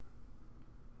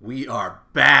We are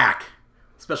back.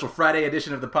 Special Friday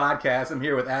edition of the podcast. I'm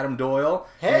here with Adam Doyle.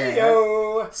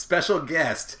 Hey-yo! Special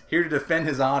guest here to defend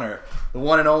his honor, the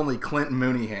one and only Clint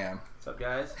Mooneyham. What's up,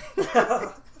 guys?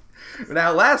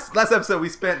 Now, last episode we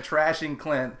spent trashing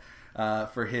Clint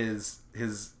for his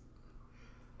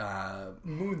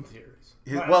moon theories.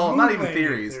 Not even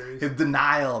theories. His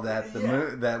denial that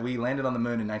that we landed on the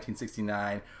moon in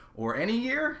 1969 or any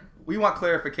year. We want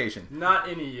clarification. Not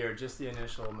any year, just the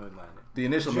initial moon landing. The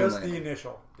initial moon landing. Just the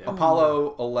initial. Yeah.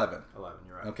 Apollo 11. 11,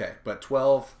 you're right. Okay, but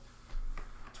 12,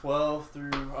 12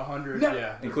 through 100, No.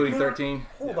 yeah. including 13.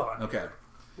 Hold on. Okay.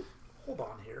 Hold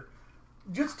on here.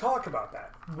 Just talk about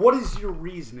that. What is your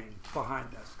reasoning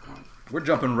behind this? We're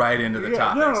jumping right into the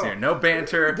topics here. No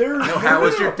banter. How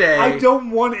was your day? I don't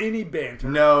want any banter.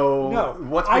 No.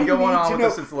 What's been going on with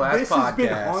us since the last this podcast? This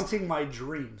has been haunting my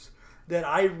dreams. That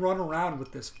I run around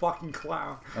with this fucking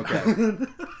clown. Okay.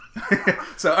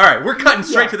 So, all right, we're cutting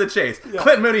straight to the chase. Yeah.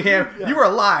 Clint Mooneyham, you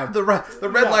are live. The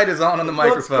red light is on the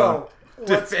microphone.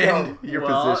 Let's Defend your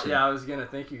position. Yeah, I was going to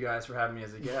thank you guys for having me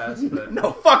as a guest, but...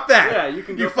 No, fuck that. Yeah, you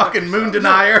can go You fuck fucking yourself. moon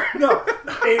denier. No.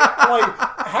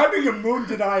 Like, having a moon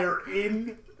denier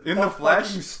in the flesh?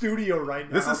 fucking studio right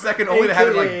now. This is second only to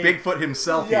having like AKA Bigfoot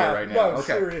himself yeah, here right now. No,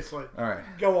 Okay. seriously. All right.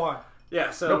 Go on.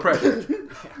 Yeah, so... No pressure.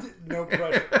 No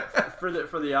pressure.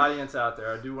 For the audience out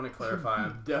there, I do want to clarify,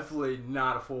 I'm definitely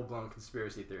not a full-blown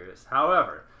conspiracy theorist.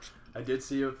 However, I did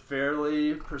see a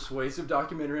fairly persuasive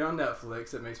documentary on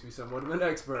Netflix that makes me somewhat of an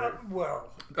expert.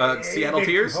 Seattle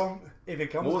Tears? If it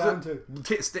comes What was down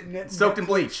it? to Soaked in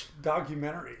bleach.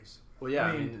 documentaries. Well, yeah,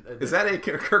 I mean, Is that a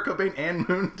Kurt Cobain and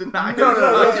moon denier? No,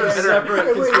 those are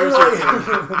separate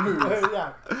conspiracy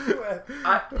Yeah.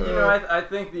 I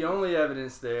think the only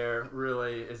evidence there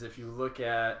really is if you look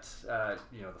at the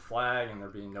flag and there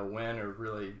being no wind or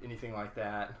really anything like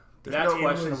that. That's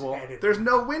questionable. There's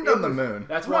no wind on the moon.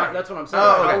 That's Right. That's what I'm saying.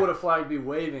 Oh, okay. How would a flag be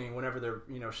waving whenever they're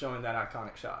showing that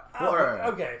iconic shot? Well, all right.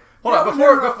 Okay. Hold on, No,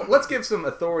 before let's give some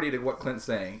authority to what Clint's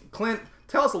saying. Clint,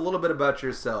 tell us a little bit about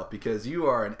yourself because you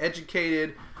are an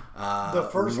educated, the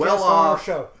first well guest on our off,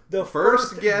 show. The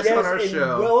first guest on our and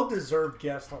show. well-deserved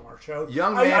guest on our show.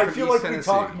 Young man I from feel East like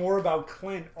Tennessee. we talk more about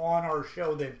Clint on our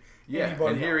show than anybody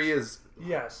and here else. he is.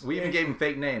 Yes. We even gave him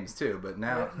fake names too, but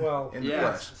now in the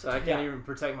Yes, flesh. so I can't even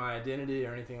protect my identity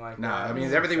or anything like Nah, that. I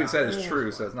mean everything we've said is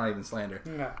true, so it's not even slander.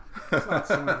 No, it's not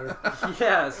slander.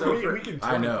 Yeah, so we can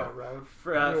I turn know. that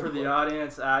route. for the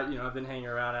audience, I've been hanging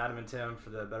around Adam and Tim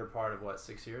for the better part of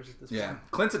 6 years at this Yeah,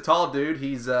 point. Clint's a tall dude.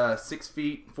 He's 6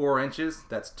 feet 4 inches.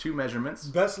 That's 2 measurements.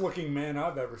 Best looking man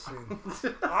I've ever seen.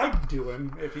 I'd do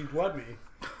him if he'd let me.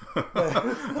 All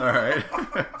right.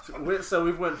 So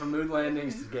we've went from moon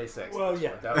landings to gay sex. Well,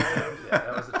 yeah. That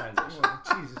was the transition.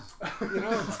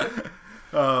 Jesus.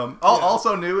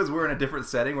 Also new is we're in a different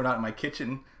setting. We're not in my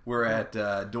kitchen. We're at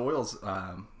Doyle's.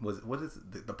 What is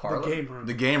it? The parlor? The game room.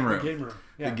 The game room. The game room.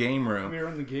 Yeah. The game room. We're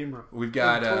in the game room. We've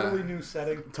got a totally new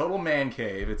setting. Total man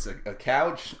cave. It's a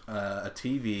couch, a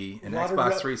TV, an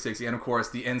Xbox 360, and of course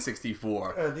the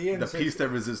N64. The the piece de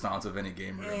resistance of any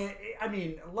game room. I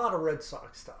mean, a lot of Red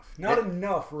Sox stuff. Not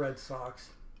enough Red Sox.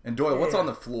 And Doyle, what's on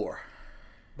the floor?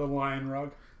 The lion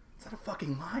rug. Is that a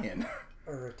fucking lion?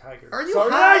 Or a tiger. Are you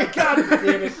Sorry, high? God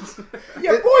damn it.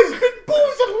 Your boy's been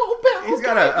boozing a little bit. He's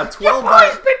got a 12 Your by.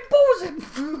 boy's been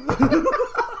boozing.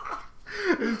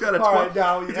 He's got a 12. All right,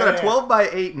 now, he's got a yeah. 12 by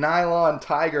 8 nylon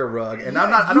tiger rug, and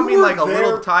Yeah, I don't you mean like a were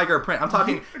little there. tiger print. I'm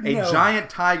talking a No. giant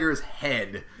tiger's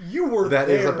head You were that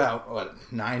there. is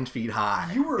about 9 feet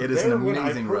high. You were It is there an when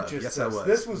amazing I rug. purchased Yes, this. I was.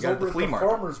 This was You got it over at the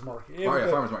farmer's market.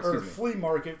 farmer's market. Or Excuse me. flea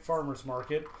market, farmer's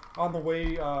market, on the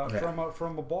way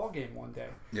from a ball game one day.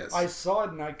 Yes. I saw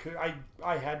it and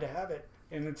I had to have it,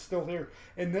 and it's still here.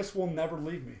 And this will never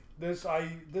leave me.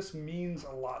 This means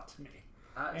a lot to me,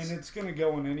 and it's gonna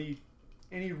go in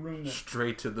any room that.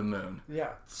 Straight to the moon. Yeah.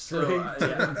 So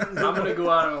I'm going to go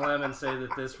out on a limb and say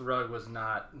that this rug was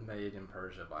not made in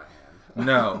Persia by hand.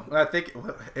 No, I think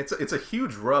it's a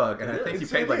huge rug, and I It think is. you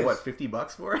paid It like is. what,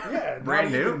 $50 for it? Yeah,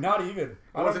 brand new. Not even. It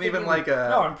wasn't even like a.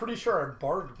 No, I'm pretty sure I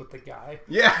bargained with the guy.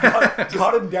 Yeah.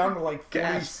 Got him down to like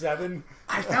Cash. 47.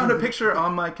 I found a picture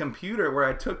on my computer where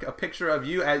I took a picture of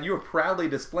you as you were proudly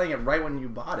displaying it right when you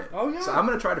bought it. Oh, yeah. So I'm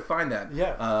gonna try to find that.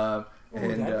 Yeah.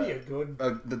 And that'd be a good.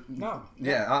 No.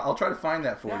 Yeah, I'll try to find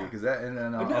that for you Yeah. because that, and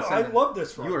then I'll No, send I it. love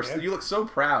this rug, man. You look so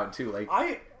proud too, like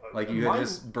you my- had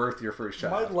just birthed your first My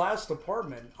child. last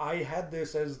apartment, I had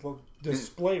this as the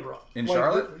display rug. in Like,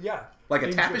 Charlotte? Yeah. Like a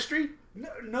In tapestry?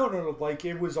 No. Like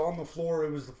it was on the floor.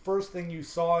 It was the first thing you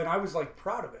saw, and I was like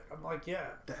proud of it. I'm like, yeah,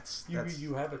 That's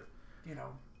you have it. You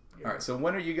know. all right. So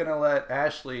when are you gonna let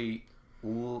Ashley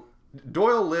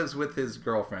Doyle lives with his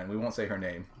girlfriend. We won't say her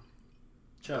name.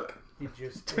 Chuck. He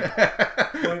just.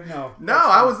 Wait, no. No,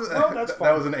 I was. No, that's fine.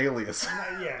 That was an alias.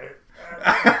 Yeah.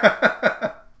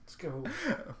 Let's go.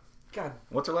 God.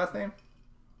 What's her last name?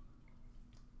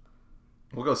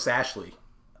 We'll go Sashley.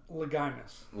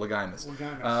 Legimus.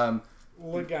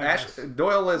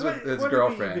 Doyle lives with his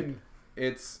girlfriend.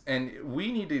 And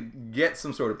we need to get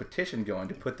some sort of petition going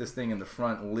to put this thing in the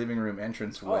front living room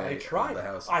entranceway of the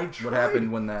house. I tried. What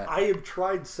happened when that? I have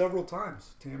tried several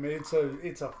times, Tim.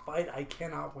 It's a fight I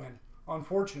cannot win,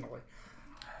 unfortunately.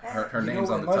 Her name's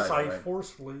on the title, unless I right?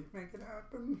 forcefully make it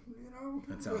happen,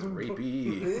 That sounds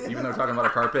rapey. Even though we're talking about a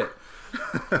carpet.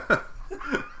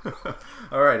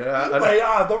 All right.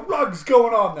 The rug's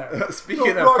going on there.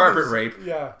 Speaking of carpet rape,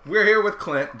 yeah, we're here with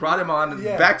Clint. Brought him on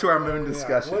back to our moon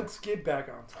discussion. Let's get back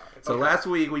on topic. So last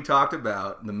week we talked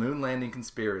about the moon landing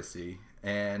conspiracy,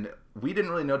 and we didn't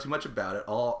really know too much about it.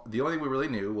 The only thing we really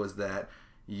knew was that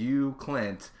you,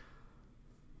 Clint,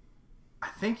 I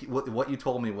think what you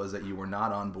told me was that you were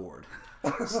not on board.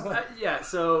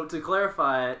 So to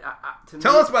clarify it,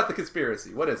 tell us about the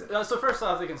conspiracy. What is it? So first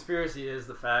off, the conspiracy is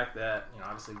the fact that,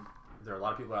 obviously there are a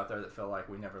lot of people out there that feel like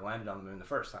we never landed on the moon the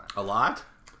first time. A lot?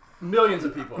 Millions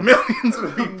of people. I know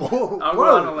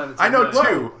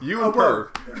two. You and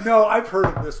Perv. No, I've heard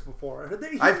of this before.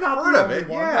 I've heard of it,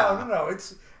 yeah. No.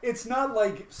 It's not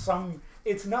like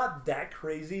it's not that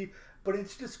crazy, but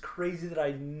it's just crazy that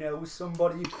I know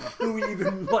somebody who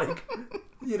even that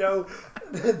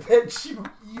you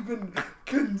even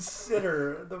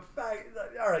consider the fact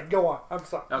that, all right, go on. I'm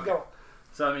sorry. Okay. Go on.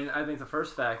 So, I think the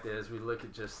first fact is we look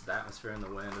at just the atmosphere and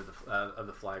the wind of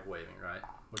the flag waving, right?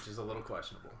 Which is a little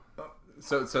questionable.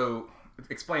 So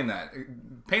explain that.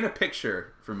 Paint a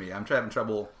picture for me. I'm having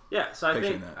trouble. Yeah, so I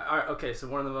think that. So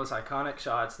one of the most iconic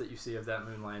shots that you see of that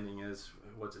moon landing is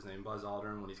what's his name, Buzz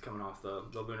Aldrin, when he's coming off the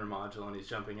lunar module and he's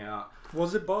jumping out.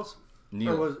 Was it Buzz?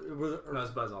 Neil. No, it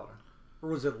was Buzz Aldrin. Or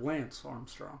was it Lance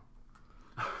Armstrong?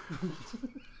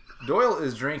 Doyle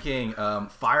is drinking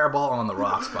Fireball on the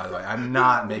rocks, by the way. I'm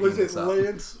not making this up.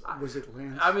 Was it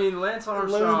Lance? Lance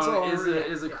Armstrong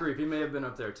is a creep. He may have been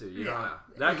up there too. You don't know.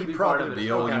 That could be part of it. The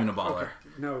old uniballer. Okay.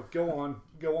 No, go on.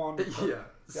 Yeah.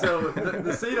 So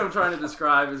the scene I'm trying to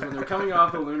describe is when they're coming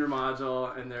off the lunar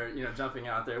module and they're jumping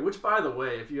out there. Which, by the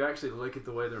way, if you actually look at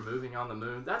the way they're moving on the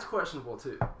moon, that's questionable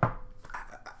too.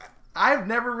 I've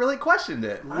never really questioned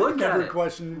it. I've never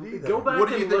questioned it either. Go back. What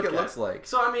do you think it looks like?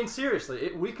 So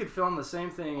seriously, we could film the same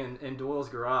thing in Doyle's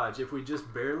garage if we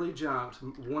just barely jumped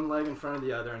one leg in front of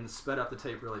the other and sped up the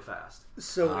tape really fast.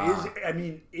 So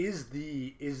is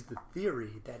the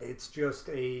theory that it's just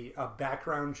a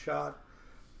background shot?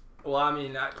 Well,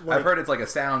 I've heard it's like a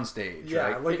sound stage,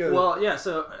 right?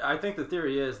 So I think the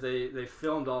theory is they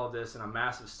filmed all of this in a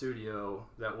massive studio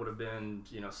that would have been,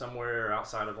 somewhere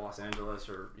outside of Los Angeles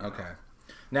or... Okay.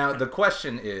 Now, the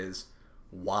question is,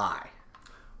 why?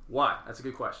 Why? That's a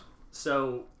good question.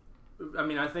 So,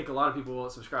 I think a lot of people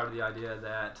subscribe to the idea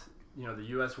that, the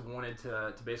U.S. wanted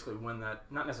to basically win that,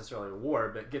 not necessarily a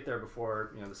war, but get there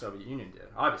before, the Soviet Union did,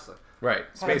 obviously. Right.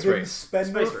 Space race.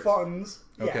 Spend their funds.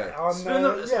 Okay. Spend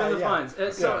the funds.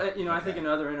 I think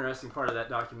another interesting part of that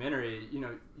documentary,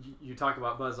 you talk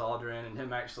about Buzz Aldrin and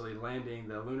him actually landing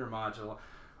the lunar module.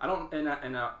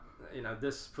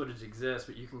 This footage exists,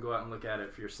 but you can go out and look at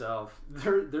it for yourself.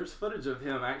 There's footage of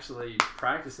him actually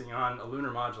practicing on a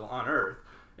lunar module on Earth,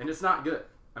 and it's not good.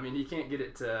 He can't get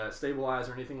it to stabilize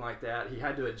or anything like that. He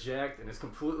had to eject, and it's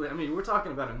completely... we're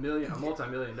talking about a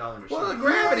multi-million-dollar machine. Well, the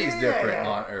gravity's different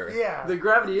on Earth. Yeah. The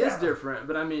gravity is different,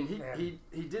 but he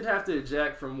did have to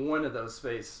eject from one of those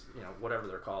space, whatever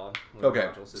they're called. Okay,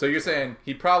 so you're saying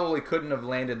he probably couldn't have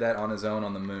landed that on his own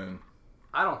on the moon.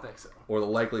 I don't think so. Or the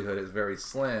likelihood is very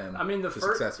slim. The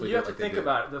first, you have to think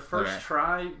about it. The first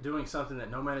try doing something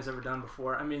that no man has ever done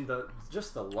before.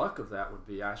 Just the luck of that would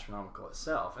be astronomical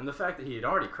itself, and the fact that he had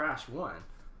already crashed one.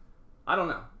 I don't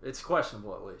know. It's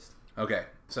questionable, at least. Okay,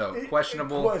 so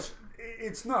questionable.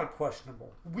 It's not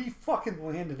questionable. We fucking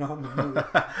landed on the moon.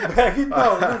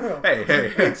 No.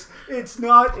 Hey. It's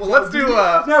not. Well, let's do.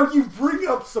 Now you bring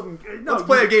up some. Let's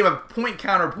play a game of point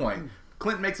counterpoint.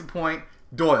 Clint makes a point.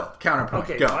 Doyle, counterpoint.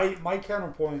 Okay, go. My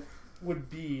counterpoint would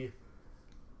be,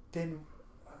 then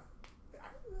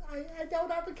I don't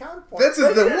have a counterpoint. This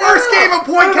is the worst game of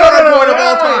point counterpoint of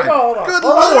all time. Good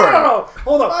Lord.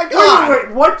 Hold on. My God.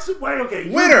 Wait, okay.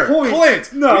 Winner,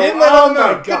 Clint. No. We didn't let on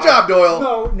know. Good job,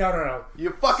 Doyle. No. You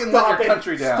fucking let your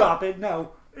country down. Stop it.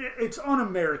 No. it's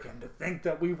un-American to think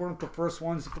that we weren't the first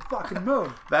ones at the fucking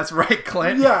moon. That's right,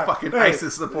 Clint. Yeah, You fucking hey,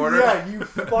 ISIS supporter. Yeah, you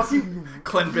fucking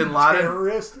Clint bin Laden.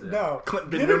 terrorist. Yeah. No, Clint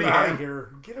bin get him out Mooneyham. of here.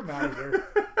 Get him out of here.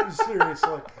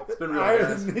 Seriously, It's been real,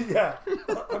 guys. Yeah,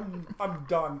 I'm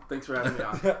done. Thanks for having me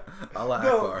on. Yeah. Allah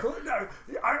No,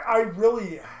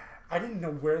 Akbar. I didn't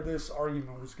know where this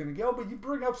argument was going to go, but you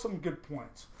bring up some good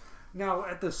points. Now,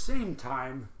 at the same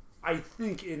time, I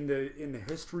think in the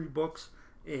history books,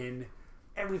 in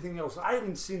everything else, I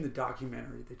haven't seen the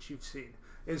documentary that you've seen.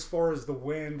 As far as the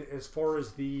wind, as far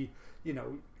as the,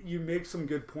 you make some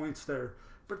good points there,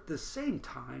 but at the same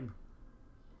time,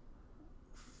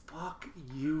 fuck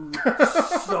you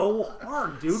so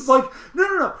hard, dude. Like,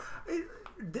 no.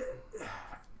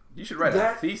 You should write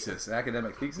a thesis, an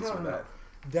academic thesis for that.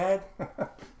 That,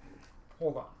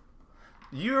 hold on.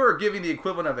 You're giving the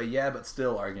equivalent of a yeah but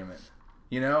still argument.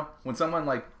 When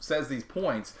someone says these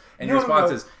points and your response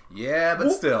is yeah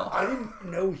but still. I didn't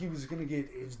know he was going to get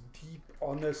as deep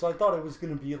on this. I thought it was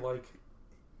going to be whatever.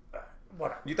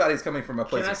 You thought he's coming from a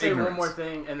place Can I of say ignorance. one more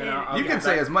thing, and then I'll You get can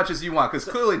say back. as much as you want, because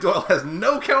clearly Doyle has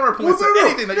no counterpoints to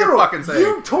anything that you're fucking saying.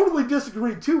 You totally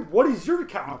disagree too. What is your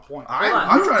counterpoint?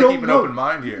 I'm trying to keep an open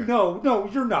mind here. No,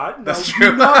 you're not. No, That's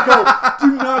true. Do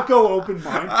not go open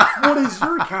mind. What is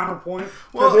your counterpoint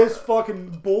to this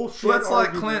fucking bullshit? Let's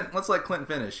argument? let Clint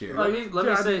finish here. Let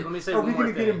me say Are one we more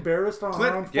going to thing. get embarrassed on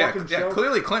our own fucking show?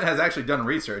 Clearly Clint has actually done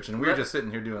research, and we're just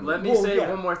sitting here doing. Let me say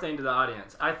one more thing to the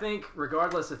audience. I think,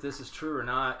 regardless if this is true or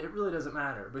not, it really doesn't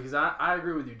matter because I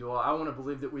agree with you, Doyle. I want to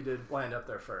believe that we did land up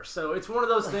there first. So it's one of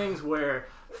those things where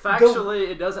factually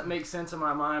it doesn't make sense in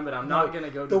my mind, but I'm not going to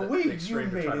go to the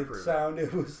extreme to try to prove it.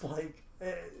 It was like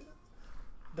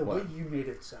the way you made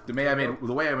it sound. The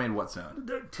way I made what sound?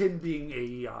 Tim being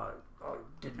a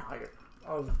denier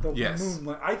of the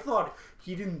moon. I thought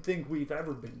he didn't think we've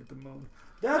ever been to the moon.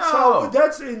 That's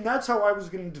how I was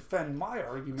going to defend my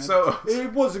argument. So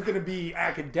it wasn't going to be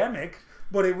academic,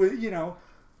 but it was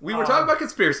We were talking about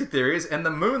conspiracy theories and the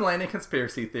moon landing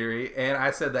conspiracy theory, and I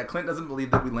said that Clint doesn't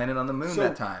believe that we landed on the moon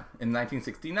that time in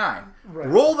 1969. Right.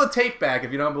 Roll the tape back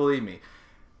if you don't believe me.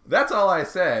 That's all I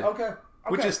said. Okay.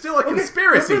 Which is still a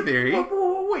conspiracy theory.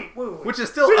 Wait. Which is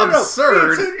still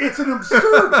absurd. No. It's an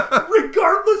absurd.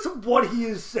 Regardless of what he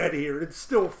has said here, it's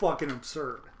still fucking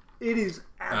absurd. It is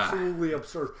absolutely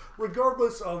absurd.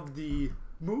 Regardless of the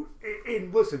moon.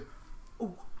 And listen,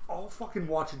 I'll fucking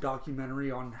watch a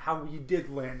documentary on how we did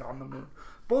land on the moon.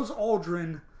 Buzz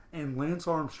Aldrin and Lance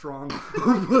Armstrong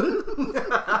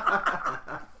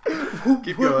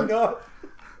Keep going.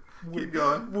 Keep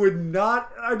going. Would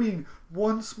not,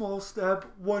 one small step,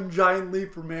 one giant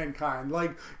leap for mankind.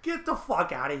 Like, get the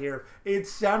fuck out of here. It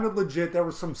sounded legit. There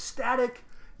was some static,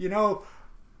 you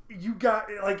got,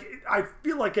 I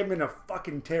feel like I'm in a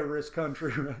fucking terrorist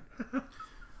country, right?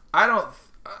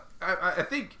 I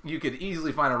think you could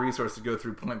easily find a resource to go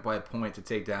through point by point to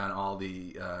take down all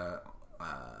the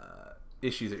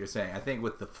issues that you're saying. I think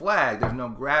with the flag, there's no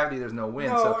gravity, there's no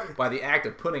wind, so by the act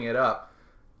of putting it up,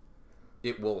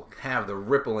 it will have the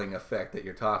rippling effect that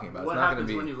you're talking about. What it's not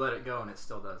happens when you let it go and it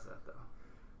still does that, though?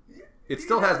 It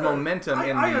still has momentum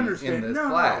in the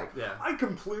flag. No. Yeah. I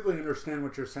completely understand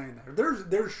what you're saying there.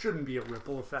 There shouldn't be a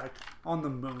ripple effect on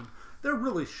the moon. There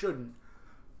really shouldn't.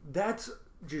 That's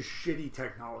just shitty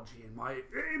technology in my...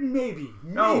 Maybe.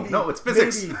 No, it's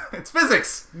physics. Maybe. It's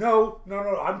physics. No.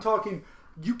 I'm talking...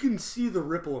 You can see the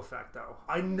ripple effect, though.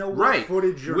 I know what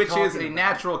footage you're talking about. Which is a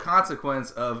natural consequence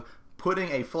of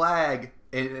putting a flag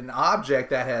in an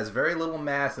object that has very little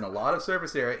mass and a lot of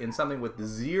surface area in something with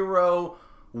zero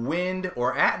wind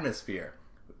or atmosphere.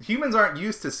 Humans aren't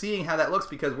used to seeing how that looks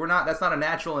because that's not a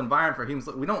natural environment for humans.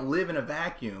 We don't live in a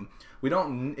vacuum. We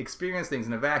don't experience things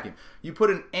in a vacuum. You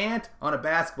put an ant on a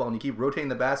basketball and you keep rotating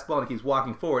the basketball and it keeps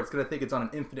walking forward, it's going to think it's on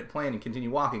an infinite plane and continue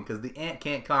walking because the ant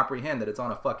can't comprehend that it's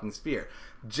on a fucking sphere.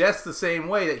 Just the same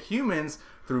way that humans,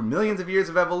 through millions of years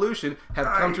of evolution, have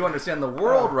come to understand the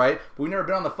world, right? But we've never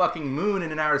been on the fucking moon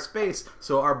and in outer space,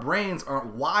 so our brains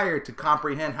aren't wired to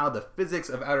comprehend how the physics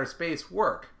of outer space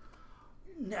work.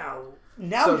 Now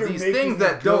so you're these making things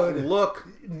that don't look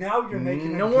now you're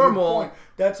making normal. A good point.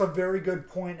 That's a very good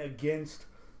point against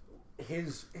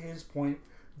his point.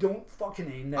 Don't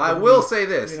fucking aim that. I will say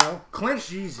this: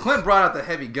 Clint brought out the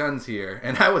heavy guns here,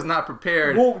 and I was not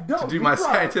prepared to do my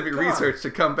scientific research to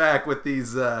come back with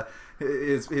these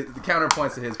his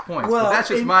counterpoints to his points. Well, but that's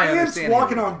just my understanding.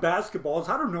 Walking on basketballs.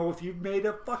 I don't know if you've made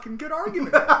a fucking good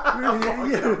argument.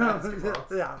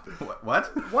 Yeah. What?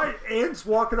 Why ants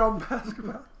walking on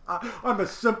basketball? I'm a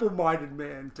simple-minded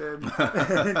man, Tim.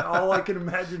 And all I can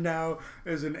imagine now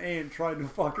is an ant trying to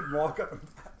fucking walk on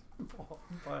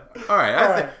All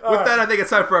right. With that, I think it's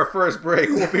time for our first break.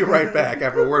 We'll be right back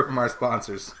after a word from our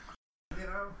sponsors.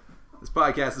 This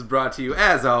podcast is brought to you,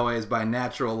 as always, by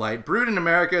Natural Light. Brewed in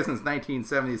America since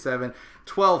 1977.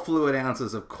 12 fluid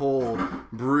ounces of cold,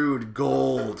 brewed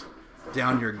gold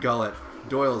down your gullet.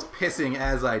 Doyle is pissing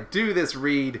as I do this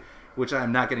read, which I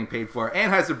am not getting paid for.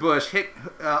 Anheuser-Busch,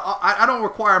 I don't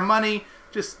require money.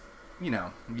 Just,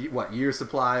 year's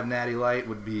supply of Natty Light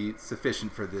would be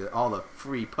sufficient for all the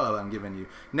free pub I'm giving you.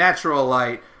 Natural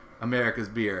Light, America's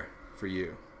beer for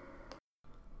you.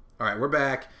 All right, we're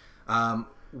back.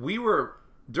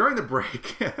 During the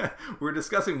break, we were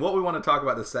discussing what we want to talk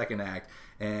about the second act,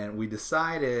 and we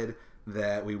decided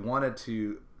that we wanted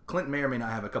to... Clint may or may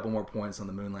not have a couple more points on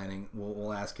the moon landing.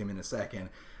 We'll ask him in a second.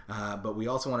 But we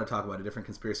also want to talk about a different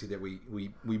conspiracy that we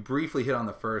briefly hit on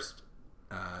the first...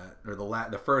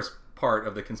 the first part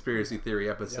of the conspiracy theory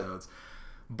episodes. Yep.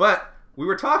 But we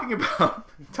were talking about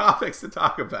topics to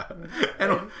talk about.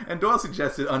 And Doyle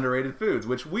suggested underrated foods,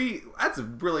 that's a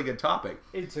really good topic.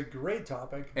 It's a great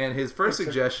topic. And his first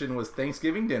suggestion was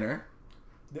Thanksgiving dinner.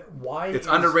 It's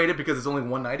underrated because it's only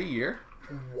one night a year.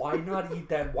 Why not eat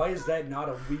that? Why is that not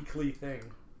a weekly thing?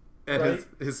 And right?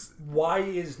 it's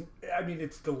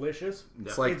delicious.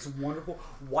 It's wonderful.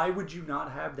 Why would you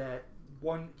not have that?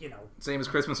 Same as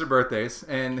Christmas or birthdays.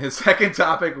 And his second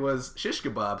topic was shish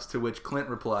kebabs, to which Clint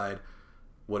replied,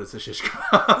 "What is a shish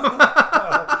kebab?"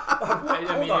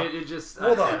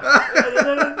 Hold on.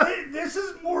 This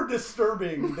is more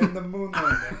disturbing than the moon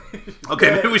landing.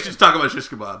 Okay, maybe we should talk about shish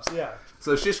kebabs. Yeah.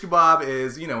 So shish kebab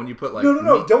is, when you put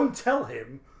No, meat... don't tell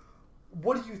him.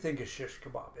 What do you think a shish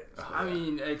kebab is? I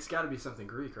mean, it's got to be something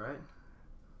Greek, right?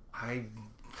 I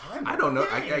don't know.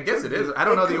 I guess it is. I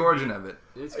don't know the origin of it.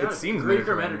 It seems Greek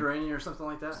or Mediterranean or something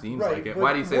like that. Seems like it.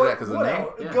 Why do you say that? Because of the name?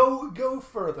 Yeah. Go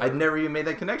further. I'd never even made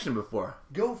that connection before.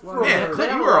 Go further. Man,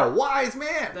 Clint, you are a wise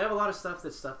man. They have a lot of stuff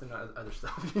that's stuffed in other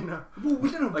stuff, Well,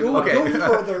 we don't go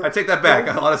further. I take that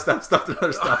back. A lot of stuff stuffed in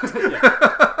other stuff.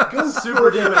 Go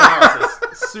super deep analysis.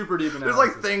 Super deep analysis. There's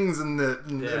like things in the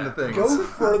things. Go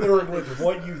further with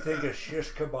what you think a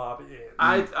shish kebab is.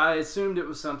 I assumed it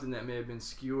was something that may have been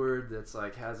skewered. That's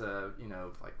has a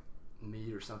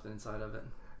meat or something inside of it.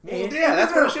 Well,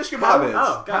 that's what a shish kebab is.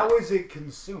 How is it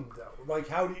consumed though?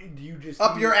 How do you just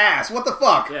up your ass? What the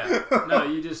fuck? Yeah. No,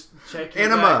 you just check your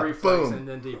Enema, gag reflex boom. and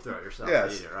then deep throat yourself.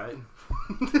 Yes. To eat it, right?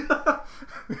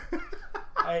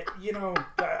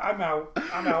 I'm out.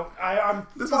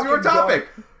 This is your topic.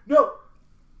 Done. No.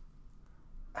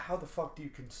 How the fuck do you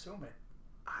consume it?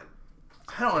 I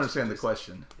don't understand the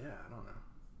question. Yeah, I don't know.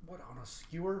 What, on a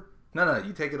skewer? No.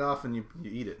 You take it off and you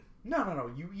eat it.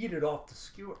 No. You eat it off the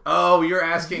skewer. Oh, you're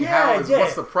asking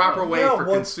what's the proper way for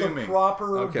consuming? What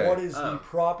is the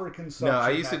proper consumption? No,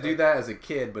 I used to do that as a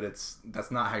kid, but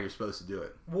that's not how you're supposed to do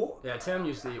it. Well, Tim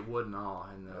used to eat wood and all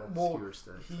in the skewer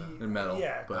stuff. In metal.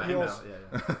 Yeah, but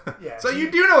yeah. So you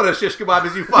do know what a shish kebab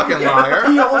is, you fucking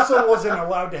liar. He also wasn't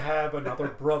allowed to have another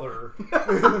brother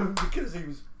because he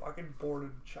was fucking born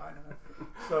in China.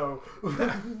 So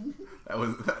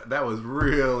that was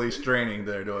really straining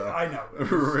there, Doyle. I know.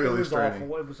 It was straining.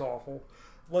 Awful. It was awful.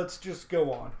 Let's just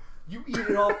go on. You eat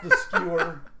it off the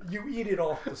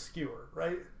skewer.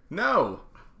 Right? No,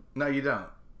 you don't.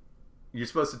 You're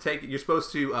supposed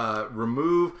to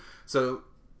remove. So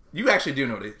you actually do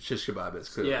know what a shish kebab is.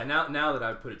 Clearly. Yeah. Now that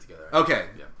I've put it together. Okay.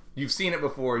 Yeah. You've seen it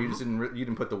before. You just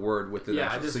didn't put the word with it.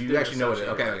 Yeah, so you actually know what it is.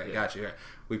 Okay, got you.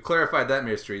 We've clarified that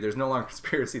mystery. There's no longer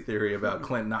conspiracy theory about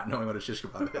Clint not knowing what a shish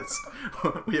kebab is.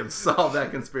 We have solved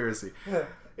that conspiracy.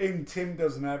 And Tim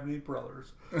doesn't have any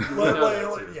brothers.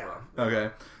 Okay.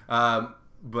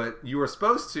 But you were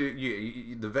supposed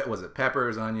to, was it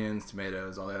peppers, onions,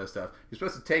 tomatoes, all that other stuff. You're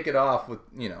supposed to take it off with,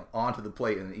 onto the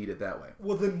plate and eat it that way.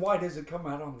 Well, then why does it come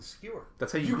out on the skewer?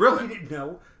 That's how you grill it.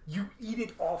 No, you eat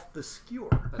it off the skewer.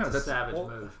 That's a savage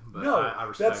move, but no, I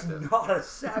respect that's not a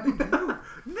savage move.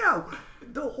 No,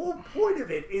 the whole point of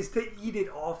it is to eat it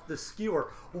off the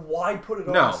skewer. Why put it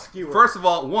on the skewer? First of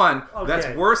all,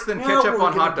 that's worse than ketchup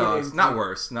on hot dogs. Not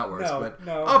worse, but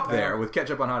up there with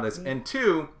ketchup on hot dogs. And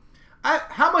two,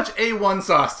 how much A1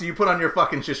 sauce do you put on your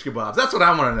fucking shish kebabs? That's what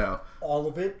I want to know. All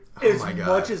of it. As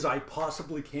much as I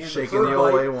possibly can. Shaking the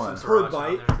old A1. Per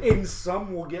bite, and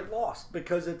some will get lost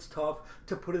because it's tough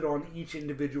to put it on each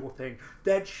individual thing.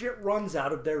 That shit runs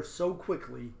out of there so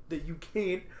quickly that you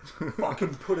can't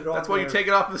fucking put it on. That's why you take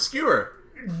it off the skewer.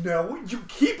 No, you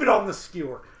keep it on the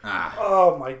skewer.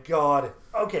 Oh my god.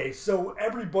 Okay, so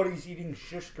everybody's eating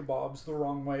shish kebabs the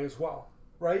wrong way as well.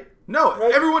 Right? No,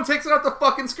 everyone takes it off the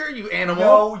fucking skewer, you animal.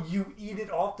 No, you eat it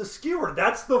off the skewer.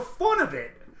 That's the fun of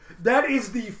it. That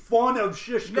is the fun of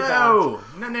shish kebabs.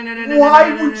 No.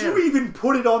 Why would you even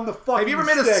put it on the fucking Have you ever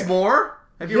made a stick? s'more?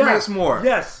 Have you ever made a s'more?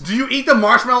 Yes. Do you eat the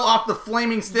marshmallow off the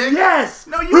flaming stick? Yes.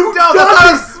 No, you Who don't. That's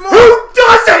not a s'more. Who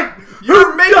doesn't?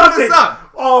 You're making this up.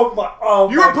 Oh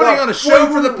my! You were putting on a show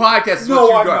for the podcast.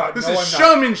 No, I'm you not. This No, is I'm not.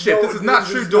 showmanship. No, This is not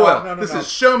this True is Doyle. not. No, This no.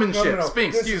 is showmanship. No.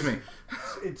 Spinks, This excuse is- me.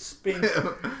 It's Spinks.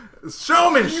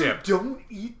 Showmanship. You don't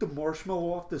eat the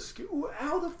marshmallow off the skin.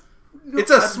 How the? No,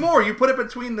 It's a s'more. You put it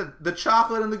between the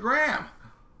chocolate and the graham.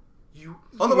 You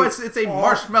Otherwise, it's a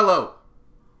marshmallow.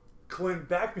 Clint,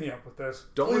 back me up with this.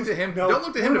 Don't Please. look to him. No, Don't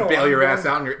look to him no, to bail your I'm ass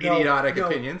going- out on your no, idiotic no,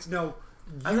 opinions. No,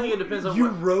 I think it depends on you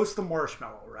what- roast the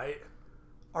marshmallow, right?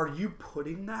 Are you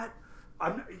putting that?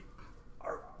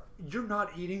 You're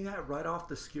not eating that right off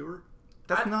the skewer.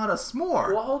 That's not a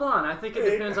s'more. Well, hold on. I think it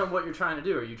depends on what you're trying to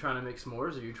do. Are you trying to make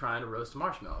s'mores or are you trying to roast a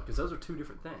marshmallow? Because those are two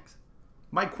different things.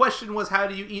 My question was, how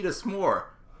do you eat a s'more?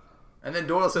 And then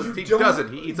Doyle says You he don't-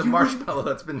 doesn't. He eats a you marshmallow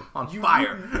that's been on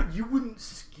fire. You wouldn't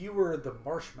skewer the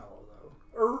marshmallow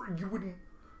though, or you wouldn't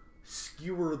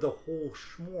skewer the whole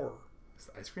s'more. Is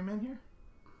the ice cream man here?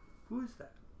 Who is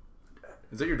that?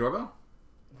 Is that your doorbell?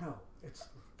 No, it's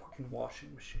the fucking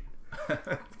washing machine.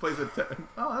 Plays a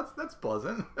that's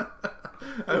pleasant.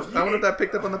 I wonder if that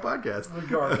picked up on the podcast.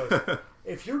 Regardless,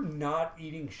 if you're not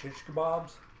eating shish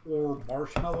kebabs or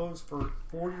marshmallows for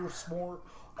your s'more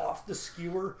off the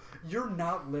skewer, you're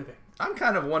not living. I'm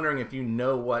kind of wondering if you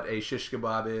know what a shish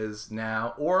kebab is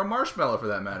now, or a marshmallow for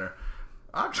that matter.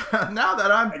 I'm trying,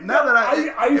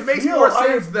 it makes feel more I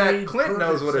sense have that made Clint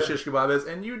knows perfect what a sense. shish kebab is,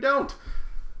 and you don't.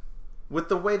 With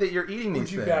the way that you're eating these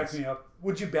Would you things, back me up?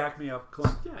 Would you back me up,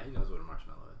 Clint? Yeah, he knows what a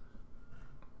marshmallow is.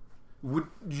 would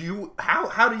you?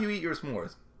 How do you eat your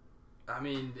s'mores? I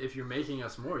mean, if you're making a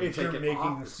s'more, you If take you're it making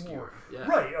off the the s'more, skewer. Yeah.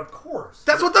 right? Of course.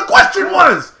 That's what the question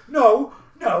was. No.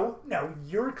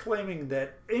 You're claiming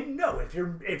that.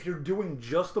 If you're doing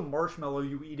just the marshmallow,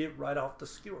 you eat it right off the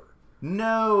skewer.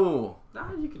 No.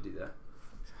 Nah, you could do that.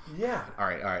 Yeah. All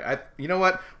right. You know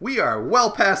what? We are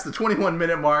well past the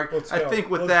 21-minute mark. Let's I go. think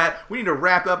with that, we need to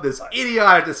wrap up this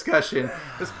idiotic discussion.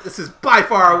 This is by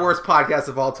far our worst podcast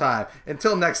of all time.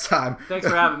 Until next time. Thanks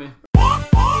for having me.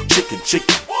 Chicken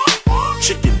haters.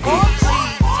 Chicken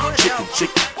haters.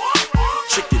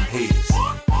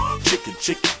 Chicken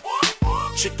haters.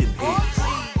 Chicken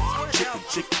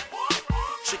haters.